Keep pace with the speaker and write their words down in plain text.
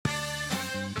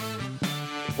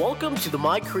Welcome to the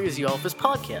My Crazy Office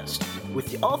podcast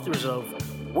with the authors of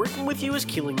Working With You Is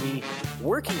Killing Me,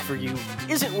 Working For You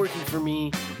Isn't Working For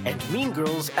Me, and Mean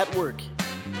Girls at Work,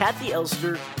 Kathy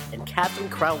Elster and Catherine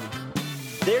Crowley.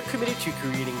 They're committed to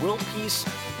creating world peace,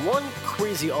 one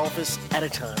crazy office at a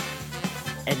time.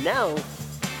 And now,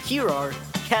 here are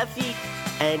Kathy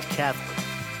and Catherine.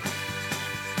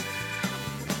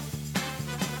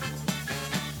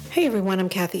 Hey everyone, I'm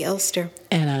Kathy Elster.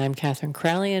 And I'm Catherine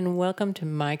Crowley, and welcome to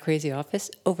My Crazy Office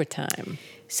Overtime.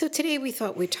 So today we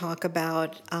thought we'd talk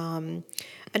about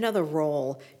another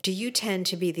role. Do you tend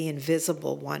to be the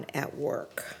invisible one at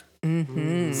work?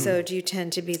 Mm-hmm. So do you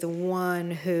tend to be the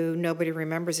one who nobody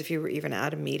remembers if you were even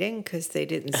at a meeting because they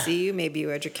didn't see you? Maybe you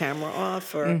had your camera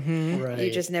off or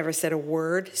you just never said a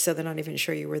word, so they're not even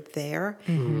sure you were there.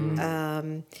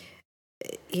 Mm-hmm.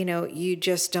 You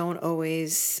just don't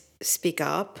always speak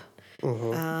up.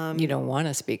 Mm-hmm. You don't want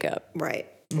to speak up. Right.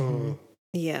 Mm-hmm.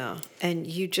 Yeah. And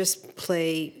you just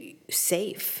play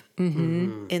safe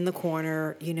in the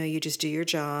corner. You know, you just do your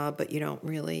job, but you don't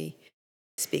really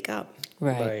speak up.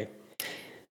 Right.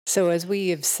 So as we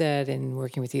have said in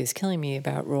Working With You Is Killing Me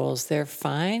about roles, they're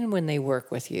fine when they work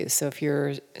with you. So if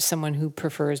you're someone who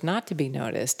prefers not to be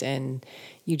noticed and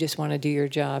you just want to do your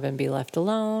job and be left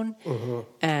alone,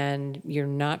 and you're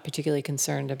not particularly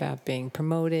concerned about being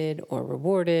promoted or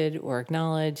rewarded or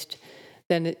acknowledged,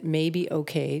 then it may be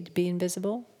okay to be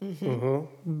invisible.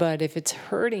 But if it's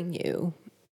hurting you,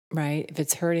 right, if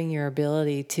it's hurting your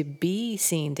ability to be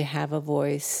seen, to have a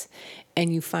voice,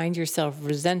 and you find yourself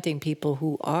resenting people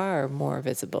who are more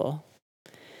visible,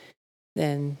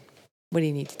 then what do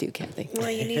you need to do, Kathy?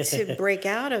 Well, you need to break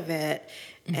out of it,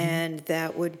 and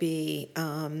that would be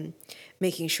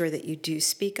making sure that you do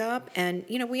speak up. And,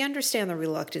 you know, we understand the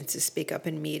reluctance to speak up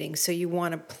in meetings, so you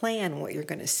want to plan what you're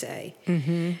going to say.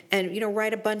 And, you know,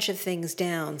 write a bunch of things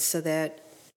down so that,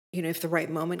 you know, if the right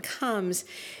moment comes,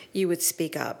 you would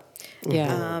speak up.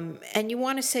 Yeah. And you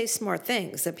want to say smart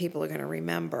things that people are going to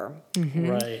remember.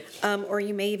 Right. Or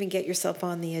you may even get yourself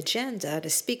on the agenda to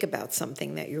speak about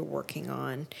something that you're working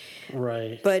on.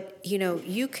 Right. But, you know,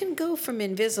 you can go from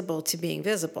invisible to being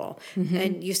visible.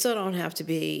 And you still don't have to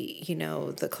be, you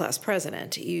know, the class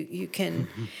president. You can...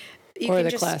 You or can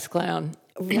the just, class clown.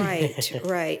 Right.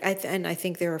 And I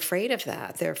think they're afraid of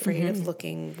that. They're afraid of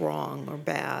looking wrong or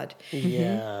bad.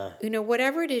 Yeah. You know,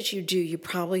 whatever it is you do, you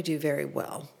probably do very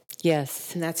well.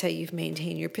 Yes. And that's how you've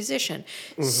maintained your position.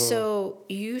 So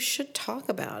you should talk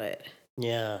about it.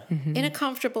 Yeah. In a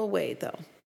comfortable way, though.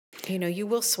 You know, you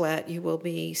will sweat, you will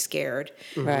be scared.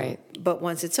 Right. But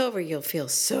once it's over, you'll feel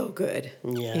so good.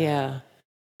 Yeah.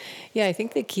 Yeah, I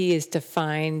think the key is to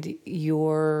find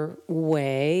your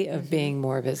way of being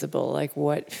more visible, like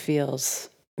what feels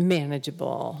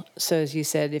manageable. So as you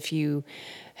said, if you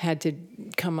had to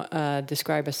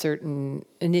describe a certain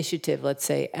initiative, let's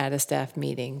say at a staff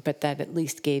meeting, but that at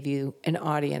least gave you an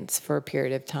audience for a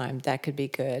period of time, that could be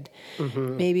good.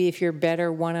 Maybe if you're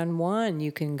better one-on-one,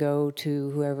 you can go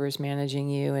to whoever's managing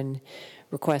you and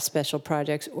request special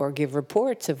projects or give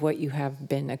reports of what you have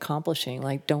been accomplishing.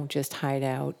 Like, don't just hide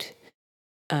out,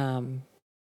 so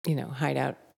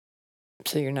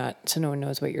no one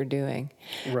knows what you're doing.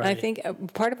 Right. And I think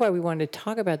part of why we wanted to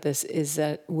talk about this is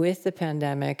that with the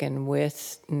pandemic and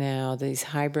with now these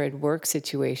hybrid work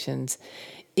situations,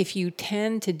 if you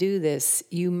tend to do this,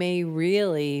 you may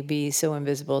really be so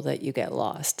invisible that you get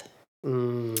lost.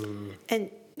 And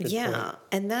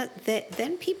and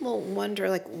then people wonder,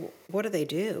 like, what do they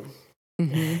do?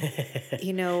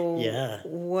 You know,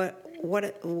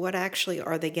 what actually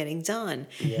are they getting done?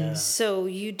 Yeah. So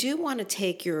you do want to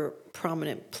take your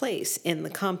prominent place in the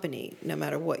company, no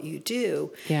matter what you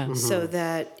do, so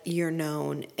that you're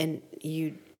known, and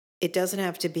it doesn't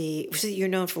have to be, so you're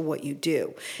known for what you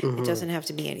do. It doesn't have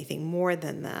to be anything more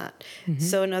than that.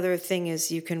 So another thing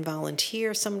is you can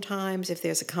volunteer sometimes if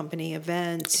there's a company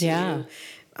event to,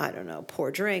 I don't know,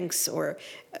 pour drinks or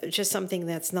just something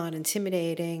that's not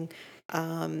intimidating,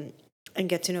 and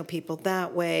get to know people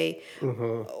that way.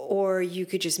 Or you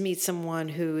could just meet someone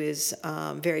who is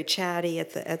very chatty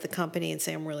at the company and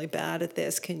say, I'm really bad at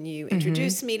this. Can you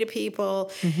introduce me to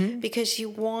people? Because you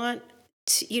want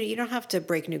to, you don't have to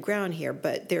break new ground here,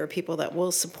 but there are people that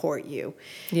will support you.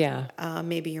 Yeah.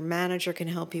 Maybe your manager can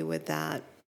help you with that.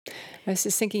 I was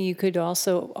just thinking you could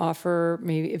also offer,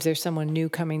 maybe if there's someone new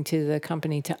coming to the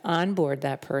company, to onboard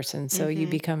that person so you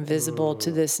become visible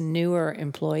to this newer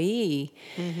employee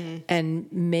and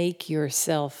make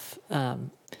yourself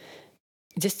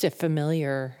just a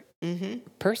familiar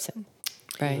person,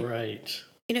 right? Right.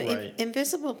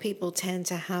 Invisible people tend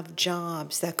to have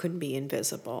jobs that couldn't be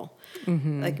invisible.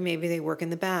 Like maybe they work in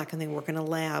the back and they work in a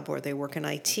lab, or they work in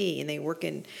IT and they work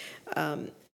in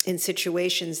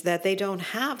situations that they don't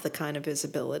have the kind of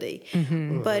visibility.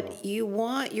 But you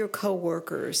want your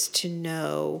coworkers to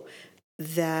know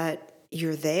that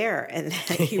you're there and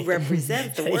that you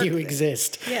represent the work. You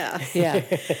exist. Yeah.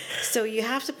 So you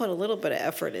have to put a little bit of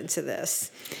effort into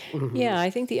this. Yeah, I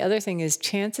think the other thing is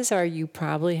chances are you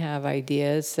probably have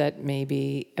ideas that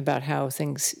maybe about how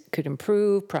things could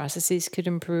improve, processes could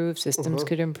improve, systems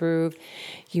could improve.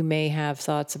 You may have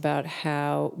thoughts about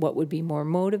what would be more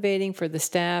motivating for the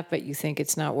staff, but you think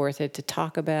it's not worth it to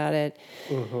talk about it.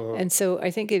 And so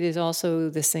I think it is also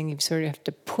this thing you sort of have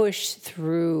to push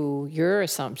through your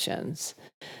assumptions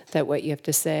that what you have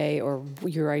to say or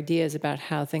your ideas about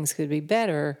how things could be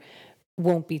better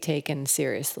won't be taken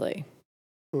seriously.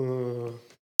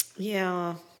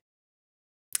 Yeah.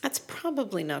 That's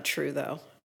probably not true, though.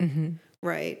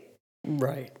 Right?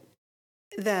 Right.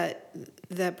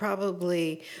 That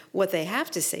probably what they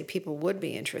have to say, people would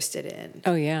be interested in.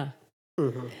 Oh, yeah.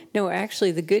 No,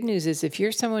 actually, the good news is if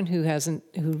you're someone who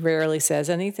rarely says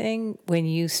anything, when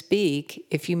you speak,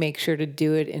 if you make sure to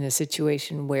do it in a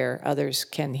situation where others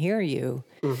can hear you,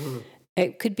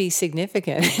 it could be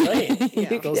significant. Right.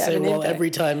 They'll say, well, every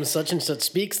time such and such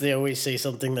speaks, they always say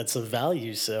something that's of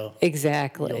value. So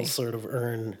exactly, you'll sort of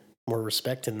earn more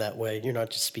respect in that way. You're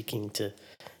not just speaking to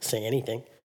say anything.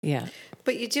 Yeah.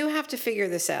 But you do have to figure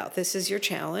this out. This is your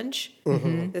challenge.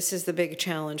 This is the big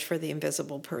challenge for the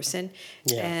invisible person.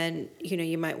 Yeah. And,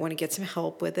 you might want to get some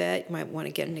help with it. You might want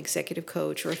to get an executive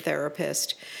coach or a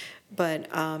therapist. But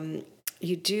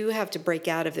you do have to break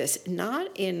out of this, not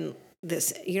in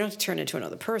this, you don't have to turn into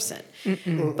another person,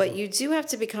 but you do have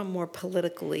to become more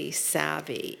politically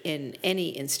savvy in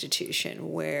any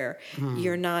institution where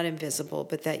you're not invisible,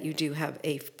 but that you do have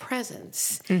a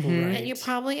presence. And you're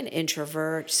probably an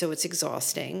introvert, so it's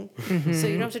exhausting. So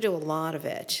you don't have to do a lot of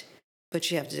it, but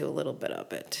you have to do a little bit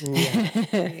of it.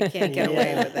 You can't get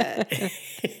away with it.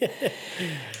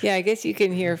 Yeah, I guess you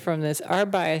can hear from this. Our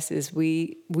bias is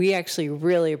we actually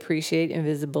really appreciate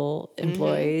invisible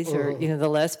employees or, the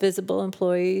less visible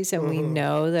employees. And we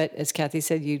know that, as Kathy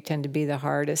said, you tend to be the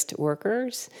hardest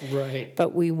workers. Right.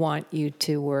 But we want you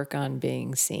to work on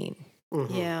being seen.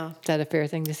 Yeah. Is that a fair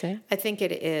thing to say? I think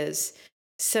it is.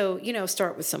 So,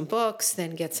 start with some books,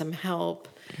 then get some help.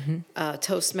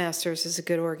 Toastmasters is a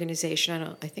good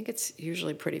organization. I think it's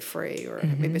usually pretty free, or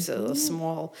maybe it's a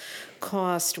small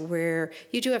cost where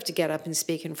you do have to get up and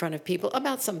speak in front of people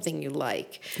about something you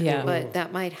like. Yeah. But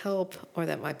that might help, or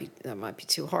that might be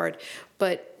too hard.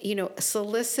 But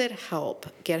solicit help.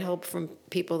 Get help from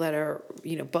people that are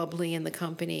bubbly in the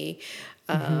company.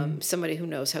 Somebody who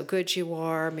knows how good you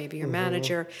are, maybe your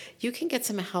manager. You can get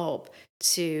some help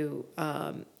to.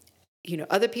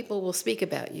 Other people will speak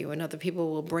about you and other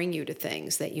people will bring you to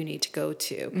things that you need to go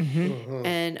to.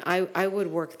 And I would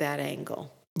work that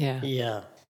angle. Yeah. Yeah.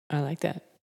 I like that.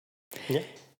 Yeah.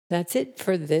 That's it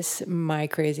for this My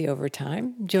Crazy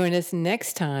Overtime. Join us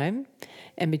next time.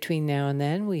 And between now and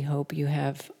then, we hope you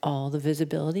have all the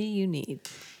visibility you need.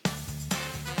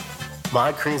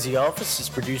 My Crazy Office is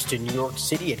produced in New York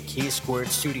City at K Squared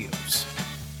Studios.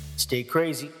 Stay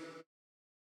crazy.